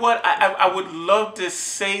 You know what? I would love to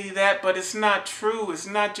say that, but it's not true. It's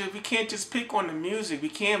not just, we can't just pick on the music. We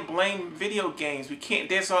can't blame video games. We can't.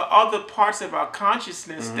 There's other parts of our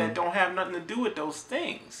consciousness that don't have nothing to do with those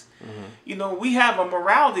things. You know, we have a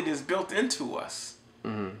morality that's built into us.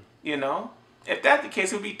 You know, if that's the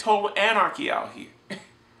case, it would be total anarchy out here.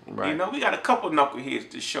 Right. You know, we got a couple knuckleheads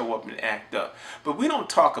to show up and act up. But we don't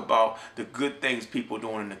talk about the good things people are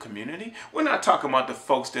doing in the community. We're not talking about the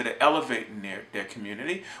folks that are elevating their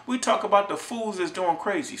community. We talk about the fools that's doing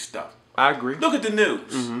crazy stuff. I agree. Look at the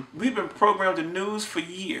news. We've been programmed the news for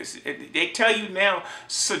years. They tell you now,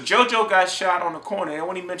 so JoJo got shot on the corner. They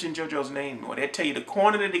won't even mention JoJo's name anymore. They'll tell you the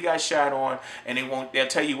corner that he got shot on, and they'll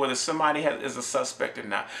tell you whether somebody is a suspect or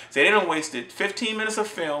not. So they done wasted 15 minutes of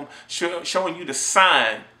film showing you the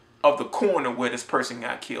sign of the corner where this person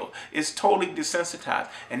got killed. It's totally desensitized.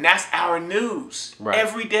 And that's our news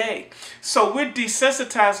every day. So we're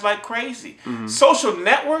desensitized like crazy. Social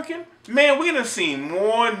networking, man, we done seen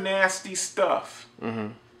more nasty stuff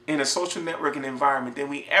in a social networking environment than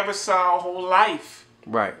we ever saw our whole life.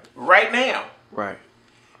 Right now. Right.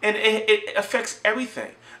 And it affects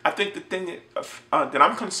everything. I think the thing that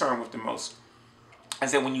I'm concerned with the most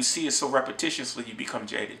is that when you see it so repetitiously, you become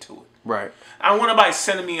jaded to it. Right. I don't want nobody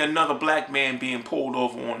sending me another black man being pulled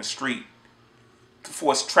over on the street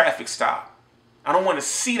for a traffic stop. I don't want to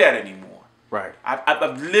see that anymore. Right.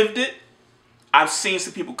 I've lived it. I've seen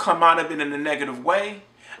some people come out of it in a negative way.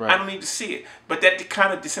 Right. I don't need to see it. But that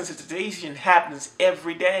kind of desensitization happens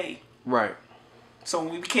every day. Right. So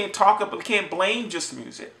we can't we can't blame just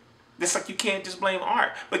music. Just like you can't just blame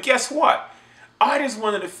art. But guess what? Art is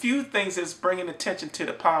one of the few things that's bringing attention to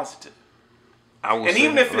the positive. And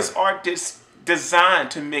even if it's art that's designed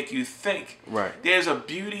to make you think, there's a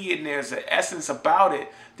beauty and there's an essence about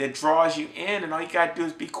it that draws you in, and all you got to do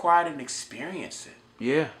is be quiet and experience it.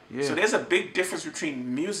 Yeah, yeah. So there's a big difference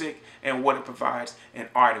between music and what it provides and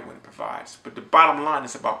art and what it provides. But the bottom line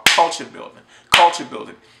is about culture building. Culture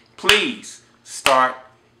building. Please start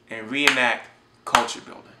and reenact culture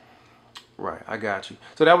building. Right, I got you.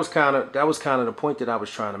 So that was kind of the point that I was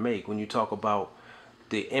trying to make when you talk about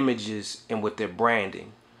the images and with their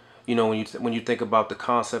branding. You know, when you think about the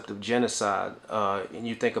concept of genocide, and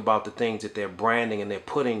you think about the things that they're branding and they're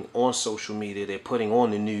putting on social media, they're putting on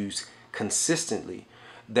the news consistently.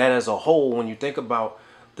 That as a whole, when you think about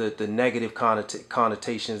the negative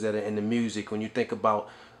connotations that are in the music, when you think about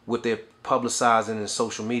what they're publicizing in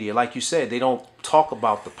social media. Like you said, they don't talk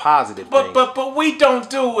about the positive But things. but we don't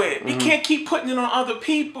do it. We can't keep putting it on other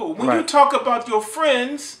people. When you talk about your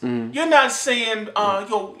friends, you're not saying,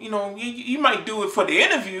 you might do it for the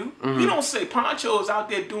interview. You don't say Poncho is out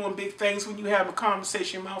there doing big things when you have a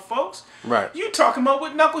conversation about folks. Right. You talking about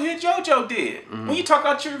what Knucklehead JoJo did. When you talk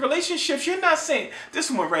about your relationships, you're not saying this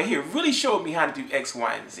one right here really showed me how to do X,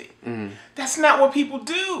 Y, and Z. That's not what people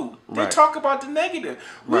do. They talk about the negative.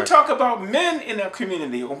 We talk about men in our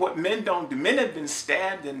community or what men don't do. Men have been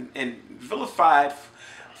stabbed and vilified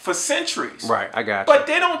for centuries. Right, I got you. But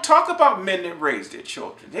they don't talk about men that raise their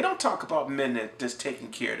children. They don't talk about men that just taking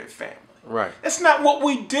care of their family. Right. That's not what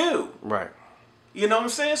we do. Right. You know what I'm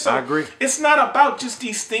saying? So I agree. It's not about just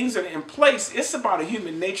these things that are in place. It's about a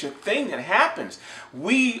human nature thing that happens.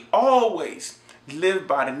 We always live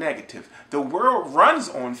by the negative. The world runs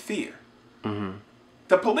on fear.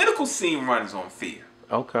 The political scene runs on fear.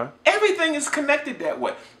 Okay. Everything is connected that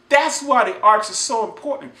way. That's why the arts is so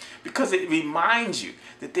important, because it reminds you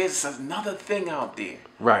that there's another thing out there.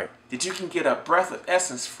 Right. That you can get a breath of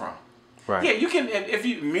essence from. Right. Yeah, you can. If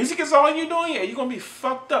music is all you're doing, yeah, you're gonna be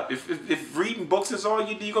fucked up. If reading books is all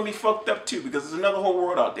you do, you're gonna be fucked up too, because there's another whole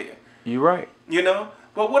world out there. You're right. You know.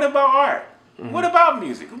 But what about art? What about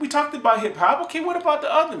music? We talked about hip hop. Okay, what about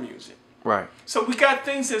the other music? Right. So we got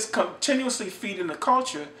things that's continuously feeding the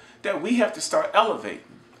culture that we have to start elevating.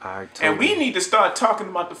 And we need to start talking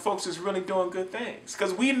about the folks that's really doing good things,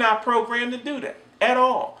 because we're not programmed to do that at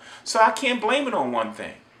all. So I can't blame it on one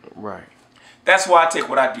thing. Right. That's why I take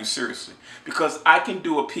what I do seriously, because I can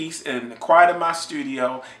do a piece in the quiet of my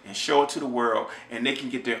studio and show it to the world, and they can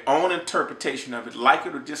get their own interpretation of it, like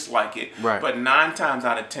it or dislike it. Right. But 9 times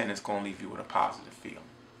out of 10, it's going to leave you with a positive feeling.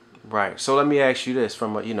 Right. So let me ask you this,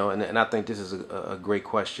 and I think this is a great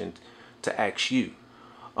question to ask you.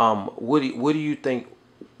 What do you think?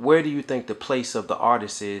 Where do you think the place of the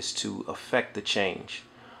artist is to affect the change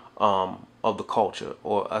of the culture,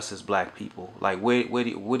 or us as black people? Like, what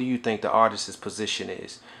do you think the artist's position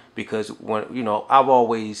is? Because I've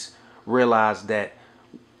always realized that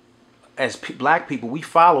as black people, we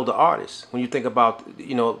follow the artists. When you think about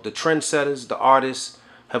the trendsetters, the artists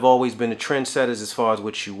have always been the trendsetters as far as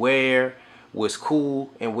what you wear, what's cool,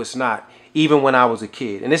 and what's not. Even when I was a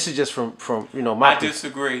kid, and this is just from my. I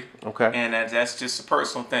disagree. Okay. And that's just a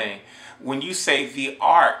personal thing. When you say the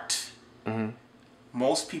art,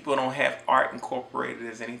 most people don't have art incorporated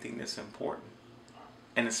as anything that's important,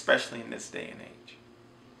 and especially in this day and age.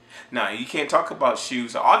 Now, you can't talk about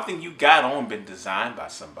shoes. Everything you got on been designed by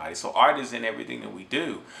somebody, so art is in everything that we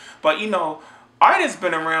do. But art has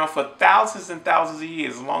been around for thousands and thousands of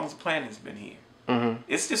years, as long as the planet's been here.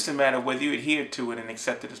 It's just a matter of whether you adhere to it and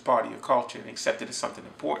accept it as part of your culture and accept it as something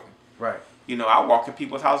important. Right. I walk in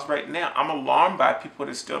people's houses right now. I'm alarmed by people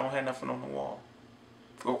that still don't have nothing on the wall.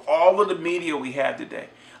 For all of the media we have today,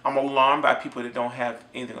 I'm alarmed by people that don't have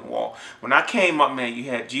anything on the wall. When I came up, man, you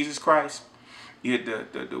had Jesus Christ. You had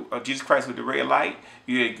the Jesus Christ with the red light.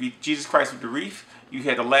 You had Jesus Christ with the wreath. You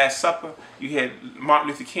had the Last Supper. You had Martin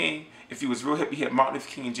Luther King. If you was real hip, you had Martin Luther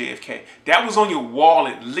King and JFK. That was on your wall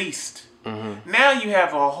at least. Now you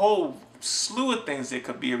have a whole slew of things that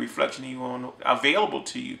could be a reflection of you available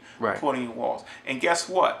to you, put on your walls. And guess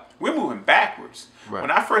what? We're moving backwards. Right.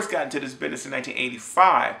 When I first got into this business in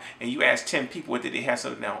 1985, and you asked 10 people whether they had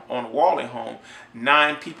something on the wall at home,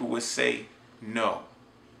 9 people would say no.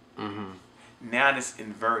 Now it's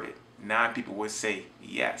inverted. 9 people would say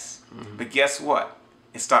yes. But guess what?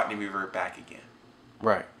 It's starting to revert back again.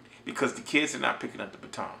 Right. Because the kids are not picking up the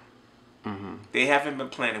baton. They haven't been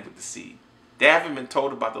planted with the seed. They haven't been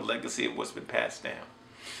told about the legacy of what's been passed down.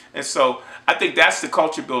 And so I think that's the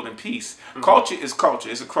culture building piece. Culture is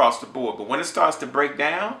culture. It's across the board. But when it starts to break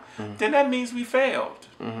down, then that means we failed.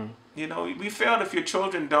 We failed if your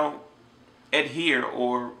children don't adhere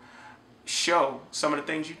or show some of the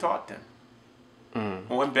things you taught them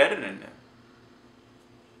or embedded in them.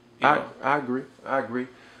 I agree.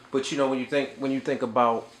 But when you think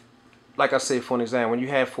about, like I say, for an example, when you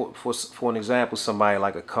have for an example somebody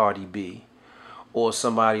like a Cardi B, or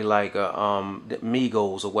somebody like the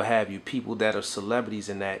Migos or what have you, people that are celebrities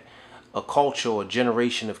and that a culture or a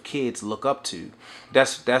generation of kids look up to.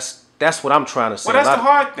 That's what I'm trying to say. Well, that's the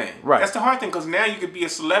hard thing. Right. That's the hard thing, because now you could be a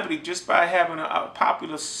celebrity just by having a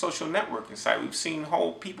popular social networking site. We've seen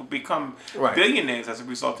whole people become billionaires as a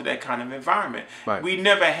result of that kind of environment. Right. We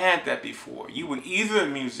never had that before. You were either a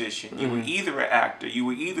musician, you were either an actor, you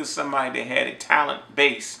were either somebody that had a talent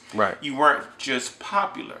base. Right. You weren't just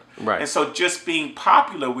popular. Right. And so just being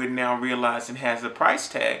popular, we're now realizing, has a price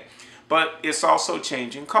tag. But it's also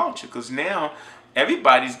changing culture, because now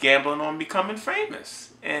everybody's gambling on becoming famous.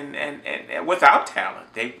 and without talent.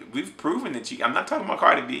 We've proven that I'm not talking about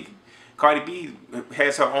Cardi B. Cardi B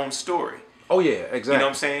has her own story. Oh yeah, exactly. You know what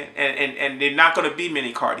I'm saying? And they're not going to be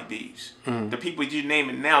many Cardi B's. The people you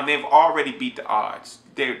naming now, they've already beat the odds.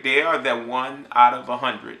 They are that 1 out of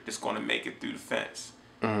 100 that's going to make it through the fence.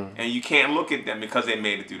 And you can't look at them because they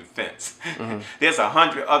made it through the fence. There's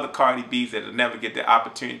 100 other Cardi B's that'll never get the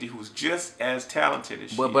opportunity who's just as talented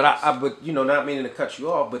as she is. But you know, not meaning to cut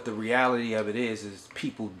you off, but the reality of it is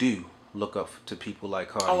people do look up to people like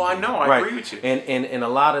Cardi. Oh, I know. I agree with you. And a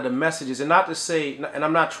lot of the messages, and not to say, and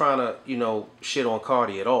I'm not trying to, you know, shit on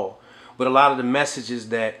Cardi at all, but a lot of the messages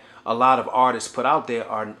that a lot of artists put out there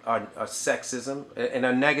are sexism and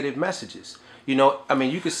are negative messages. You know, I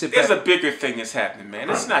mean, you could sit back. There's a bigger thing that's happening,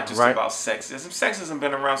 man. It's not just about sexism. Sexism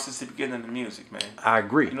been around since the beginning of the music, man. I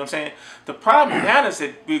agree. You know what I'm saying? The problem now is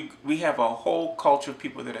that we have a whole culture of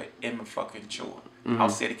people that are immature. I'll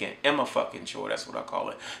say it again, immature. That's what I call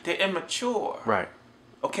it. They're immature. Right.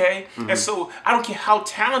 Okay? And so I don't care how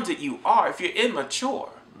talented you are. If you're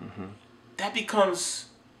immature, that becomes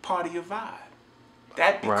part of your vibe.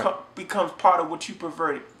 That becomes part of what you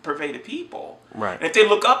purvey to people. Right. And if they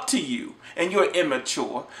look up to you and you're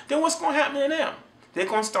immature, then what's going to happen to them? They're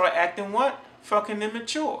going to start acting what? Fucking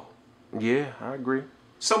immature. Yeah, I agree.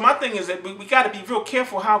 So my thing is that we got to be real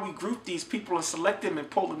careful how we group these people and select them and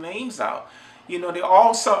pull the names out. You know, they're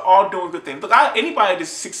all doing good things. Look, anybody that's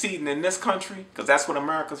succeeding in this country, because that's what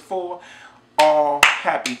America's for, all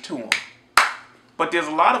happy to them. But there's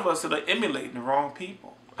a lot of us that are emulating the wrong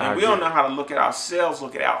people. And we don't know how to look at ourselves,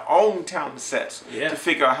 look at our own talent sets to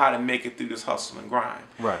figure out how to make it through this hustle and grind.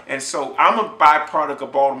 Right. And so I'm a byproduct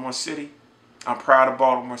of Baltimore City. I'm proud of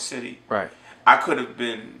Baltimore City. Right. I could have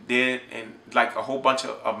been dead and like a whole bunch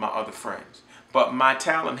of my other friends. But my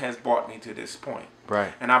talent has brought me to this point.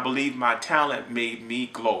 Right. And I believe my talent made me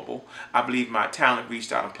global. I believe my talent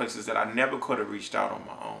reached out in places that I never could have reached out on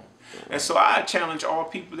my own. And so I challenge all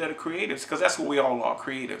people that are creatives, because that's what we all are,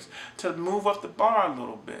 creatives, to move up the bar a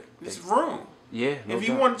little bit. There's room. Yeah. No if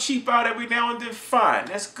you doubt. want to cheap out every now and then, fine,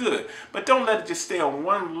 that's good. But don't let it just stay on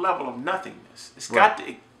one level of nothingness. It's got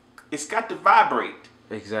to vibrate.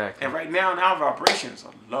 Exactly. And right now our vibrations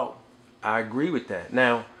are low. I agree with that.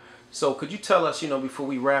 Now, so could you tell us, you know, before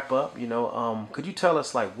we wrap up, you know, could you tell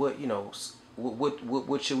us like what, you know,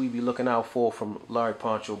 what should we be looking out for from Larry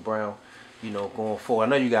Poncho Brown, you know, going forward? I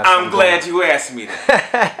know you guys. I'm glad you asked me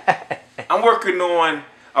that. I'm working on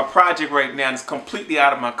a project right now that's completely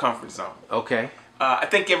out of my comfort zone. Okay. I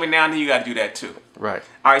think every now and then you got to do that too. Right.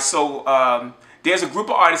 All right. So there's a group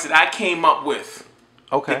of artists that I came up with.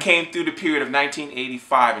 Okay. That came through the period of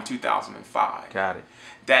 1985 and 2005. Got it.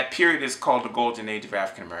 That period is called the golden age of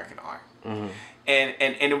African American art. Mm-hmm.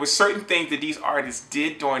 And there were certain things that these artists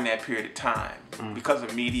did during that period of time because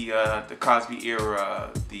of media, the Cosby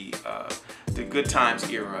era, the Good Times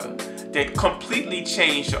era, that completely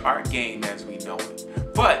changed the art game as we know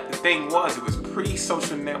it. But the thing was, it was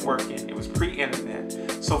pre-social networking, it was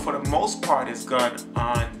pre-internet. So for the most part, it's gone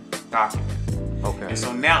undocumented. Okay. And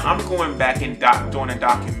so now I'm going back and doing a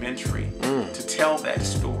documentary to tell that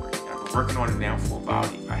story. Working on it now for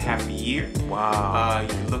about a half a year. Wow. You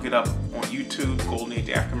can look it up on YouTube, Golden Age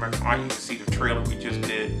African American Art. You can see the trailer we just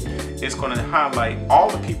did. It's going to highlight all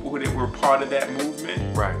the people who were part of that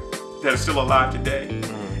movement, right, that are still alive today.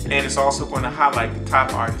 And it's also going to highlight the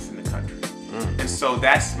top artists in the country. And so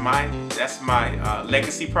that's my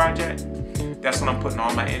legacy project. That's what I'm putting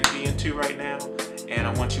all my energy into right now. And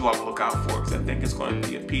I want you all to look out for it, because I think it's going to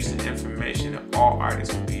be a piece of information that all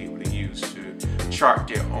artists will be able to use to chart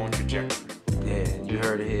their own trajectory. Yeah, you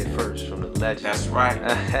heard it here first from the legend. That's right.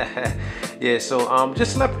 Yeah, so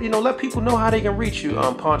just let people know how they can reach you,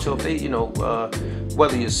 Poncho. If they,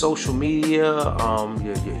 whether your social media,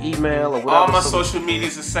 your email, or whatever. All my social media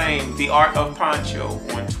is the same. The Art of Poncho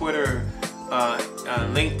on Twitter,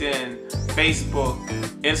 LinkedIn, Facebook,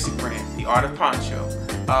 Instagram. The Art of Poncho.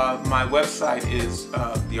 My website is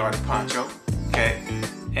The Art of Poncho. Okay,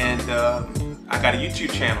 and I got a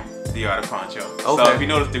YouTube channel, The Art of Poncho. Okay. So if you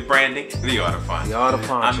notice the branding, The Art of Poncho. The Art of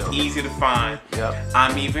Poncho. I'm easy to find. Yep.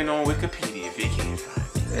 I'm even on Wikipedia if you can't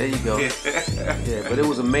find me. There you go. Yeah, but it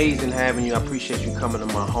was amazing having you. I appreciate you coming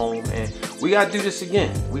to my home, and we gotta do this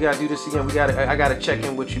again. I gotta check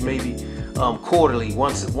in with you maybe quarterly,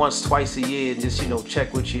 once, twice a year, and just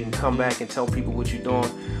check with you and come back and tell people what you're doing.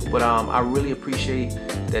 But I really appreciate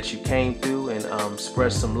that you came through and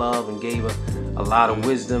spread some love and gave a lot of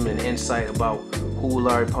wisdom and insight about who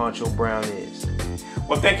Larry Poncho Brown is.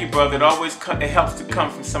 Well, thank you, brother. It helps to come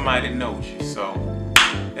from somebody that knows you. So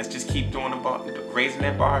let's just keep doing raising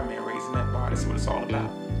that bar, man. Raising that bar. That's what it's all about.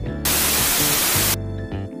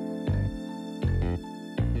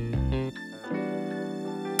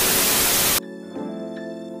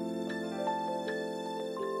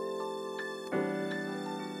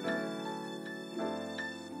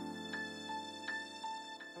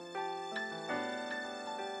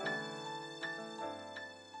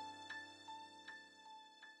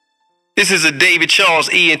 This is a David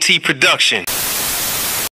Charles ENT production.